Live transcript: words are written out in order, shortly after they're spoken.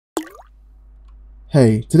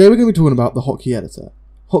Hey, today we're going to be talking about the hotkey editor.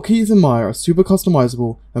 Hotkeys in Maya are super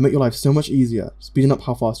customizable and make your life so much easier, speeding up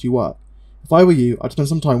how fast you work. If I were you, I'd spend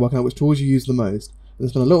some time working out which tools you use the most, and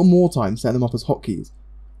spend a little more time setting them up as hotkeys.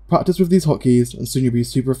 Practice with these hotkeys, and soon you'll be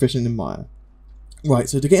super efficient in Maya. Right,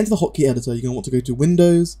 so to get into the hotkey editor, you're going to want to go to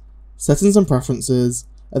Windows, Settings and Preferences,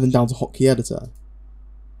 and then down to Hotkey Editor.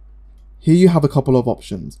 Here you have a couple of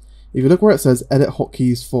options. If you look where it says Edit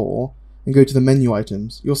Hotkeys For, and go to the menu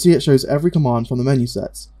items, you'll see it shows every command from the menu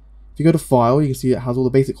sets. If you go to File, you can see it has all the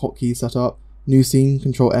basic hotkeys set up, New Scene,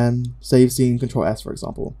 Ctrl-N, Save Scene, Ctrl-S for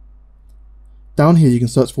example. Down here you can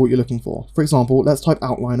search for what you're looking for. For example, let's type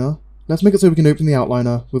Outliner. Let's make it so we can open the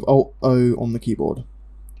Outliner with Alt-O on the keyboard.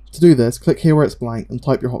 To do this, click here where it's blank and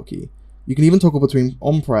type your hotkey. You can even toggle between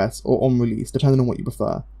on press or on release, depending on what you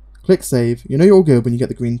prefer. Click Save. You know you're all good when you get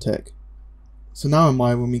the green tick. So now in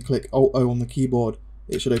Maya, when we click Alt-O on the keyboard,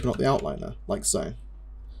 it should open up the outliner, like so.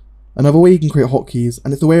 Another way you can create hotkeys,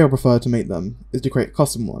 and it's the way I prefer to make them, is to create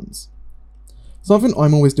custom ones. Something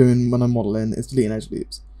I'm always doing when I'm modeling is deleting edge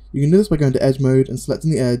loops. You can do this by going to edge mode and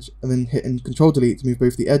selecting the edge, and then hitting Ctrl Delete to move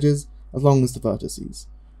both the edges as long as the vertices.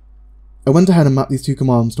 I went ahead and mapped these two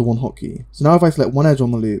commands to one hotkey, so now if I select one edge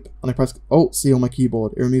on the loop, and I press Alt-C on my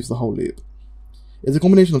keyboard, it removes the whole loop. It's a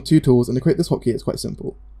combination of two tools, and to create this hotkey it's quite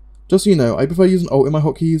simple. Just so you know, I prefer using Alt in my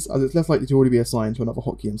hotkeys as it's less likely to already be assigned to another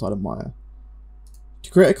hotkey inside of Maya. To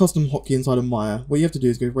create a custom hotkey inside of Maya, what you have to do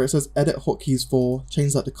is go where it says Edit Hotkeys For,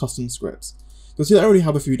 change that to Custom Scripts. You'll see that I already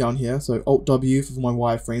have a few down here, so Alt-W for my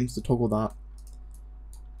wireframes to toggle that.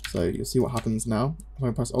 So you'll see what happens now if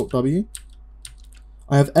I press Alt-W.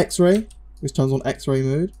 I have Xray, which turns on Xray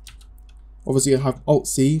mode. Obviously I have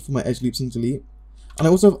Alt-C for my edge loops and delete. And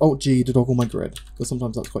I also have Alt-G to toggle my grid, because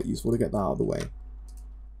sometimes that's quite useful to get that out of the way.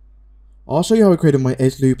 I'll show you how I created my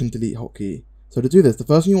edge loop and delete hotkey. So to do this, the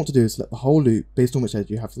first thing you want to do is select the whole loop based on which edge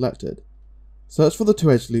you have selected. Search for the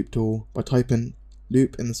two-edge loop tool by typing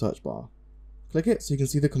loop in the search bar. Click it so you can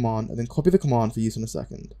see the command and then copy the command for use in a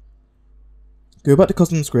second. Go back to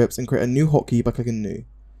custom scripts and create a new hotkey by clicking new.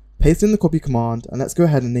 Paste in the copy command and let's go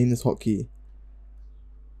ahead and name this hotkey.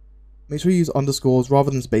 Make sure you use underscores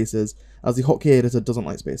rather than spaces as the hotkey editor doesn't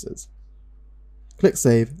like spaces. Click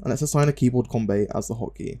save and let's assign a keyboard combo as the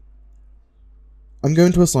hotkey. I'm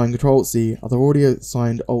going to assign Ctrl-Alt-C as I've already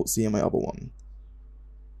assigned Alt-C in my other one.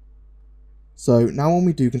 So now when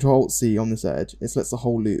we do Ctrl-Alt-C on this edge, it selects the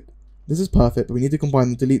whole loop. This is perfect, but we need to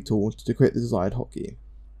combine the delete tool to create the desired hotkey.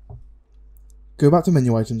 Go back to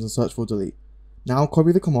menu items and search for delete. Now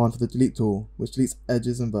copy the command for the delete tool, which deletes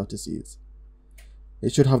edges and vertices.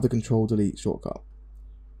 It should have the Ctrl-Delete shortcut.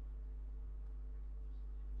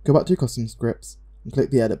 Go back to your custom scripts and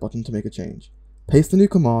click the edit button to make a change. Paste the new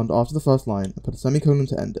command after the first line and put a semicolon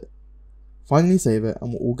to end it. Finally save it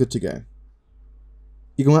and we're all good to go.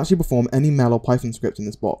 You can actually perform any Mel or Python script in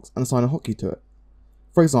this box and assign a hotkey to it.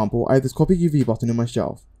 For example, I have this copy UV button in my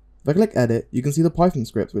shelf. If I click edit, you can see the Python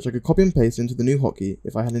script which I could copy and paste into the new hotkey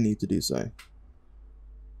if I had a need to do so.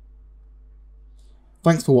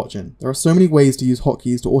 Thanks for watching. There are so many ways to use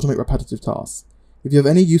hotkeys to automate repetitive tasks. If you have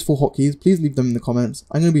any useful hotkeys, please leave them in the comments.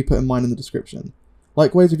 I'm going to be putting mine in the description.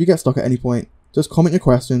 Likewise, if you get stuck at any point, just comment your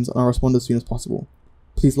questions and I'll respond as soon as possible.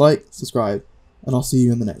 Please like, subscribe, and I'll see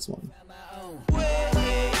you in the next one.